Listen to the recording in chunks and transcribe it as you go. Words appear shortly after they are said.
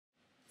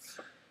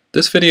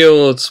This video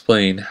will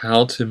explain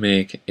how to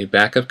make a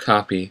backup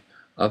copy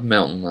of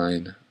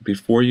Moutain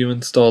before you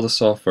install the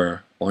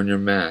software on your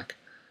Mac.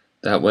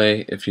 That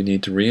way, if you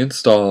need to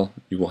reinstall,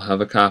 you will have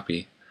a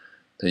copy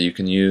that you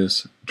can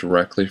use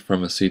directly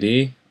from a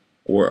CD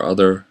or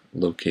other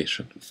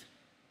location.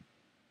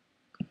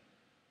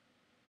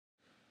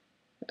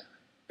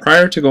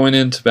 Prior to going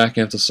into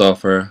backing up the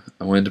software,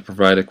 I wanted to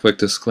provide a quick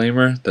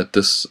disclaimer that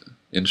this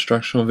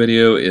instructional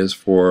video is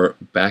for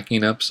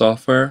backing up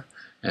software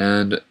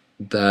and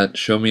that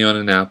Show Me on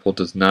an Apple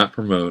does not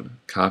promote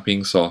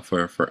copying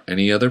software for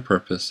any other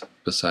purpose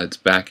besides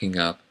backing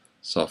up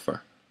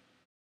software.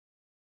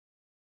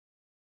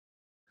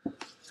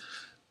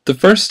 The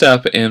first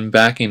step in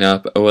backing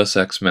up OS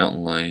X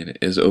Moutain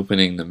is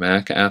opening the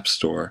Mac App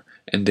Store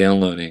and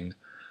downloading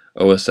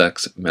OS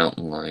X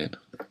Moutain.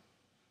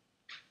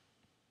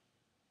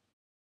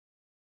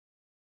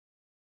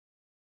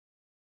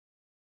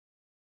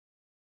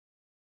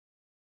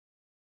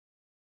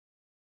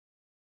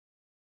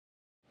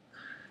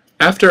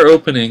 After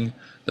opening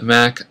the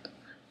Mac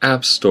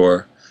App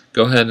Store,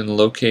 go ahead and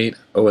locate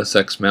OS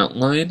X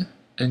Moutain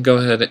and go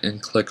ahead and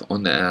click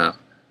on the app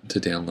to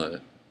download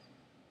it.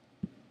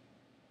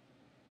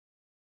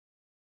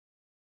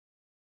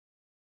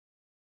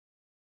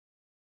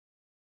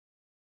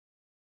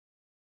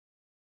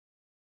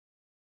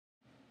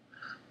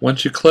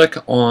 Once you click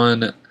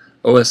on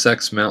OS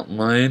X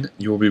Moutain,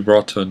 you will be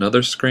brought to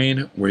another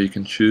screen where you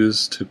can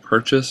choose to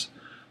purchase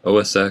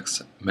OS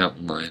X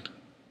Moutain.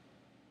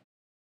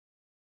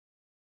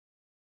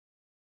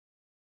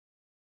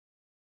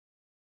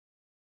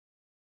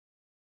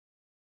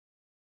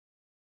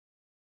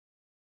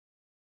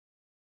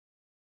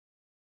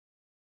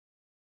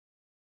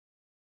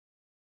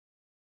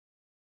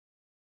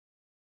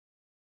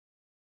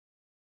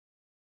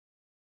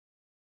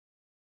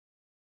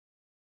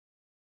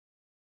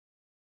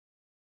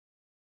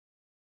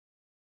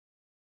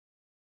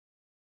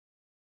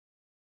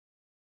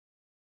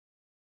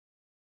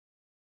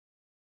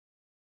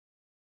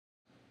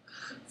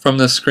 From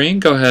the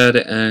screen, go ahead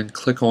and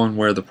click on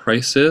where the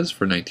price is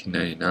for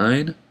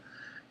 $19.99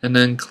 and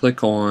then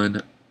click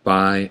on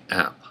Buy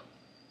App.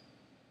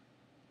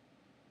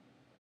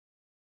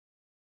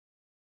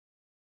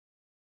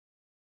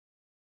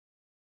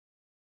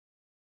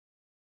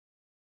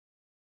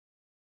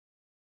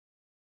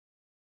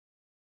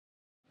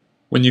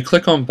 When you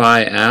click on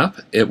Buy App,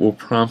 it will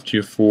prompt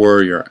you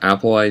for your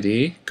Apple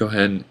ID. Go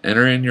ahead and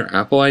enter in your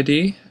Apple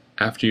ID.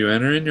 After you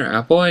enter in your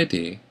Apple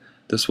ID,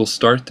 this will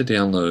start the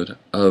download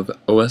of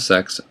OS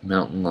X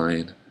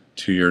Moutain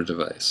to your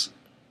device.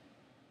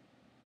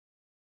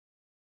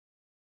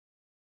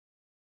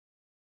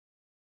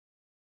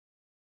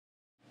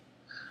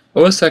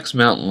 OS X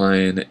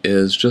Moutain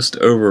is just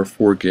over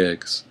 4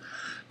 gigs.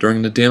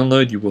 During the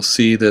download, you will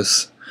see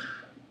this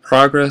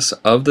progress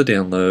of the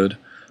download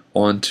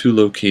on 2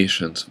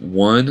 locations.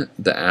 One,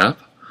 the app,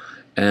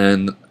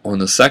 and on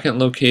the second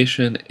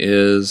location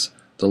is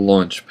the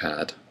launch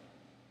pad.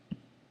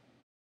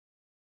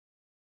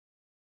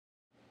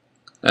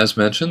 As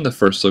mentioned, the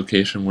first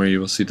location where you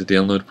will see the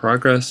download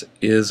progress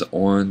is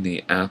on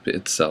the app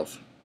itself.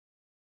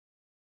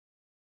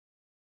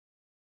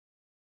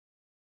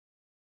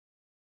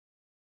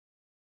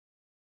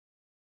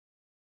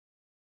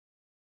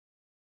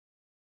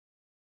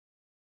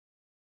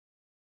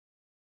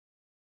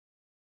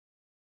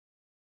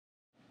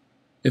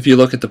 If you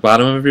look at the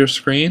bottom of your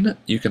screen,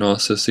 you can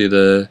also see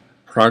the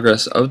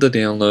progress of the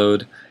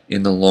download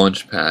in the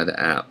Launchpad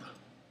app.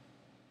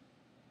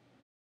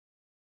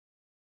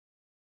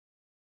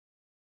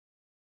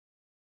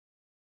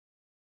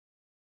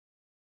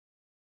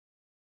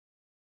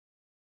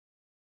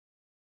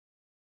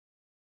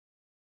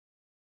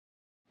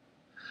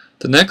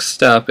 The next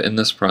step in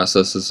this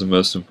process is the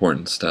most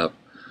important step.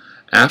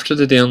 After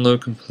the download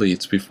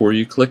completes, before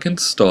you click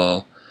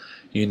Install,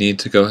 you need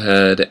to go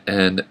ahead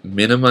and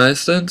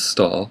minimize the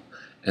install,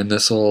 and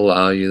this will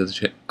allow you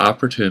the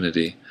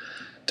opportunity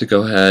to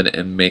go ahead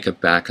and make a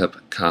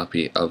backup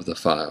copy of the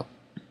file.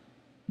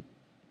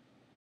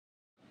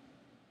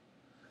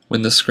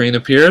 When the screen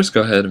appears,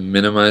 go ahead and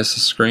minimize the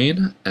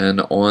screen,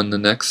 and on the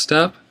next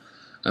step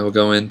I will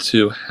go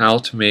into how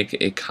to make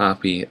a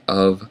copy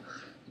of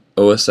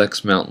OS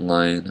X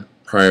Moutain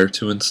prior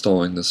to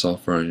installing the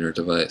software on your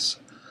device.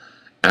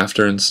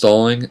 After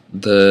installing,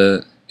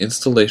 the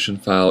installation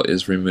file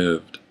is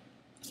removed.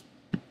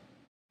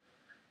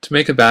 To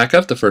make a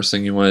backup, the first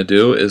thing you want to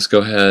do is go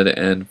ahead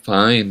and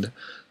find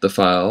the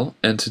file,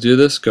 and to do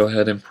this, go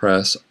ahead and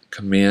press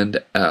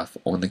Command F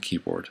on the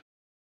keyboard.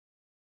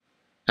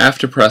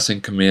 After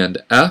pressing Command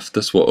F,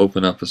 this will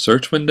open up a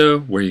search window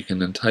where you can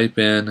then type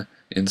in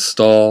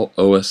Install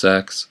OS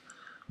X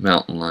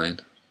Moutain.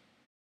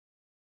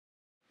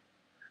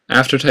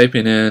 After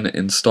typing in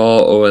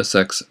Install OS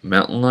X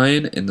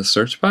Moutain in the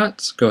search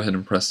box, go ahead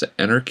and press the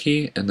Enter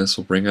key, and this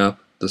will bring up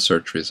the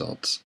search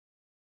results.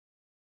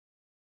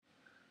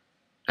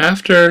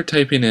 After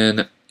typing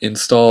in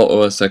Install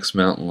OS X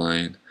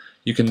Moutain,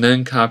 you can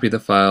then copy the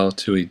file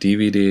to a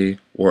DVD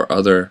or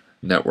other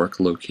network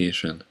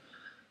location.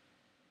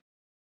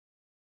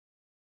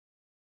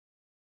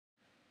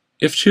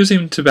 If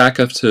choosing to back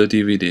up to a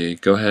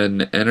DVD, go ahead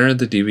and enter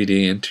the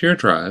DVD into your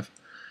drive,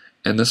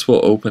 and this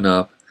will open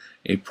up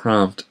a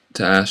prompt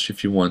to ask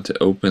if you want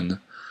to open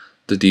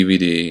the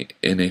DVD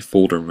in a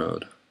folder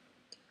mode.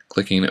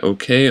 Clicking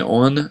OK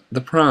on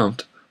the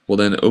prompt will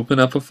then open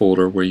up a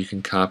folder where you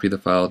can copy the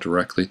file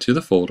directly to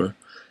the folder,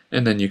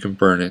 and then you can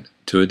burn it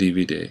to a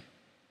DVD.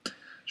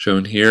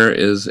 Shown here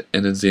is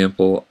an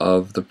example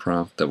of the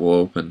prompt that will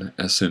open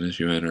as soon as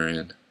you enter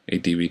in a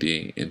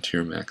DVD into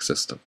your Mac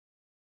system.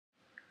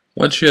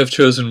 Once you have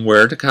chosen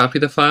where to copy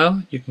the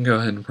file, you can go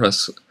ahead and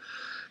press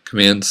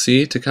Command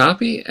C to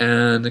copy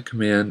and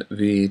Command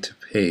V to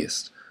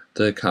paste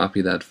to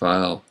copy that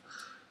file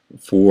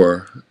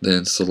for the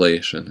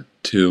installation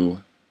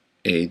to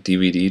a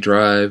DVD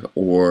drive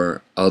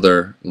or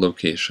other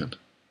location.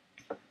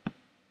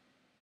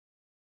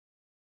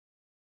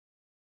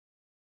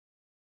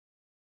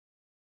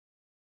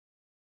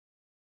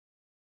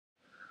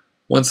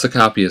 Once the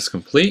copy is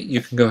complete, you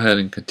can go ahead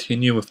and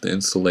continue with the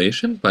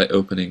installation by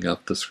opening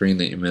up the screen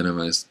that you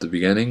minimized at the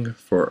beginning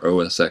for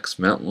OS X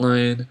Mountain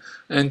Lion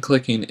and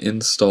clicking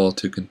Install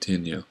to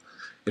continue.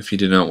 If you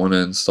do not want to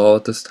install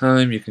at this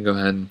time, you can go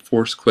ahead and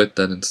force quit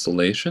that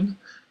installation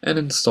and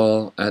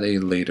install at a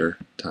later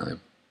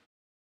time.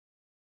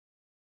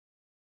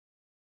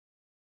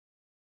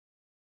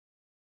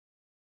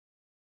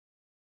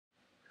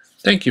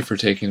 Thank you for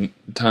taking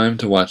time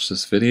to watch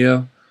this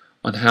video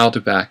on how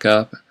to back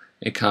up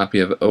a copy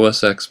of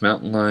OS X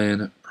Mountain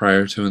Lion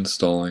prior to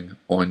installing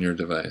on your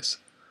device.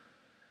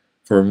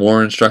 For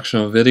more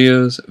instructional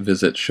videos,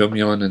 visit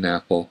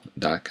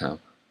showmeonanapple.com.